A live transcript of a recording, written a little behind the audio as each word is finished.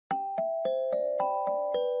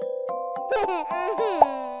The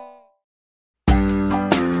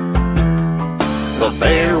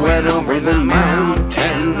bear went over the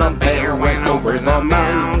mountain, the bear went over the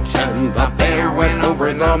mountain, the bear went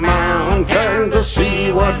over the mountain to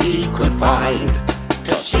see what he could find,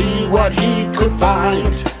 to see what he could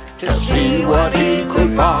find, to see what he could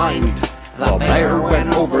find. The bear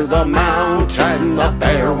went over the mountain, the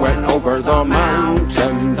bear went over the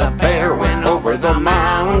mountain, the bear went over the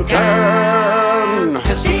mountain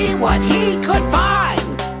to see what he could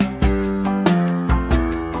find.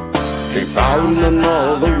 He found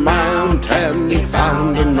another mountain, he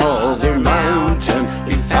found another mountain,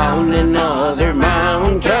 he found another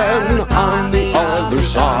mountain on the other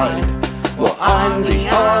side. Well, on the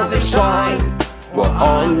other side, well,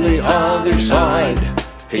 on the other side.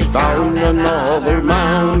 He found another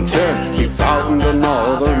mountain, he found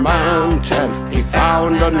another mountain, he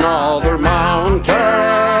found another mountain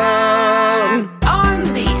on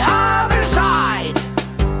the other side.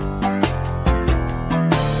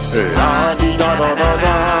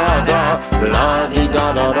 La-di-da-da-da-da-da,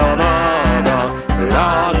 la-di-da-da-da-da-da,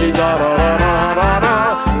 la-di-da-da-da-da-da,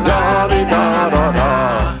 la-di-da-da-da.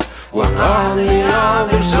 We're on the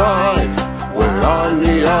other side, we're on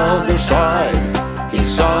the other side. He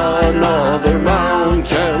saw another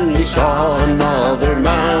mountain, he saw another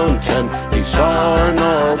mountain, he saw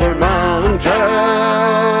another mountain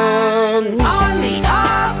on the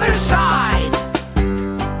other side.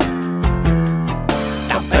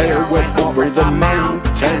 The bear went over the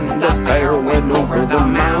mountain, the bear went over the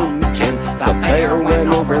mountain, the bear went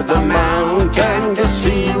over the mountain to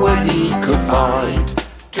see what he could find,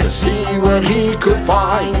 to see what he could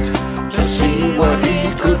find, to see what he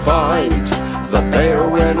could find. The bear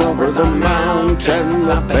went over the mountain,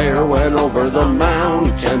 the bear went over the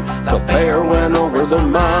mountain, the bear went over the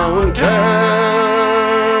mountain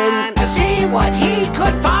to see what he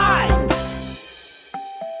could find.